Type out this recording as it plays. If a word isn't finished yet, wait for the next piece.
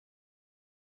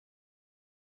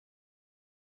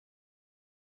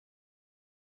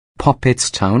Poppets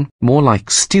Town, more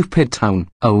like Stupid Town.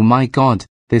 Oh my god,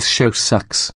 this show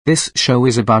sucks. This show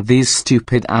is about these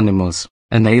stupid animals,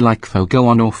 and they like to go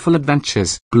on awful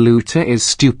adventures. Bluta is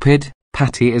stupid,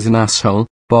 Patty is an asshole,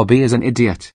 Bobby is an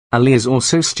idiot, Ali is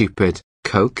also stupid,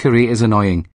 Kokiri is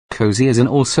annoying, Cozy is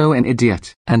also an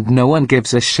idiot, and no one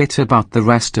gives a shit about the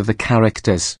rest of the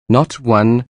characters. Not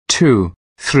 1, 2,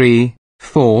 3,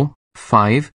 4,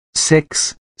 5,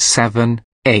 6, 7,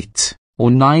 8, or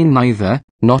 9 neither,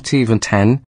 not even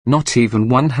 10, not even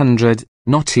 100,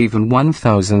 not even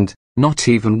 1,000, not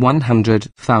even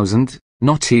 100,000,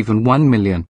 not even 1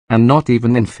 million, and not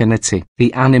even infinity.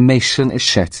 The animation is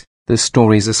shit, the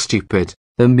stories are stupid,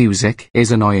 the music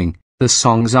is annoying, the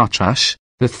songs are trash,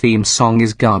 the theme song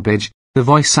is garbage, the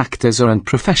voice actors are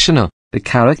unprofessional, the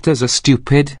characters are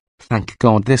stupid. Thank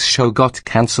God this show got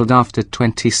cancelled after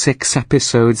 26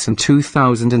 episodes in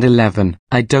 2011.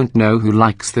 I don't know who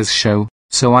likes this show,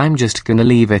 so I'm just gonna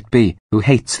leave it be. Who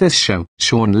hates this show?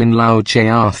 Sean Lin Lao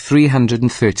JR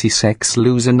 336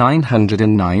 Loser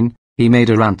 909. He made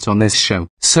a rant on this show.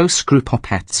 So screw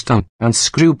Poppets Town, and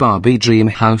screw Barbie Dream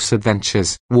House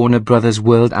Adventures. Warner Brothers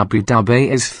World Abu Dhabi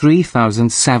is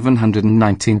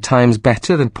 3,719 times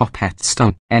better than Poppets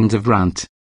Town. End of rant.